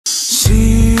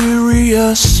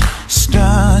serious,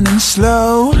 stern and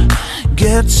slow.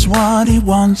 Gets what he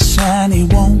wants and he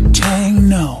won't take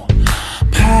no.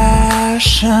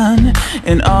 Passion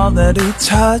in all that he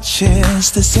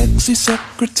touches. The sexy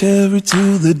secretary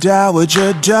to the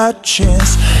Dowager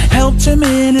Duchess. Helped him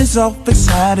in his office,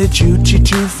 had a duty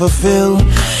to fulfill.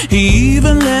 He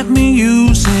even let me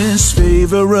use his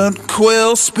favorite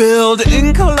quill. Spilled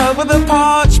ink all over the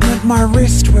parchment, my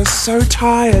wrist was so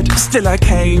tired. Still I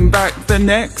came back the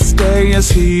next day as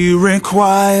he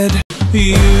required.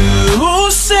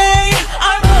 You say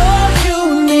I'm all you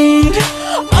need,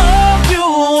 all you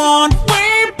want, we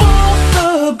both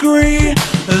agree.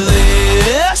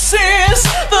 This is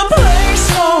the place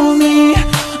for me.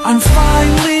 I'm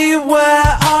finally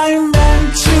where I'm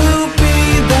meant to be.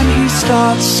 Then he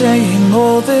starts saying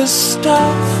all this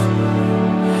stuff.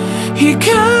 He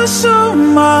cares so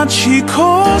much, he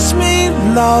calls me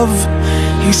love.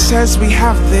 He says we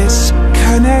have this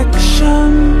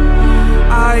connection.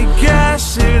 I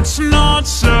guess it's not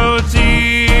so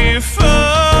different.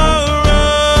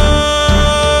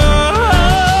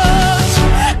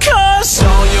 'Cause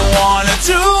all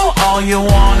you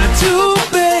wanna do,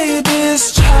 baby, is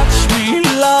touch me,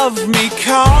 love me,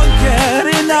 can't get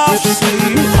enough.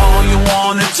 See,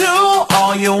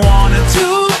 all you wanna do,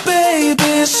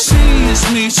 baby, seize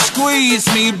me, squeeze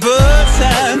me, birds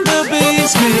and the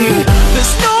bees me.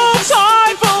 There's no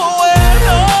time for when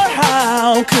or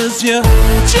how, 'cause you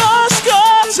just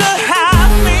got to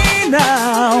have me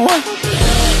now.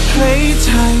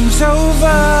 Playtime's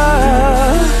over.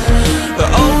 The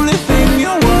only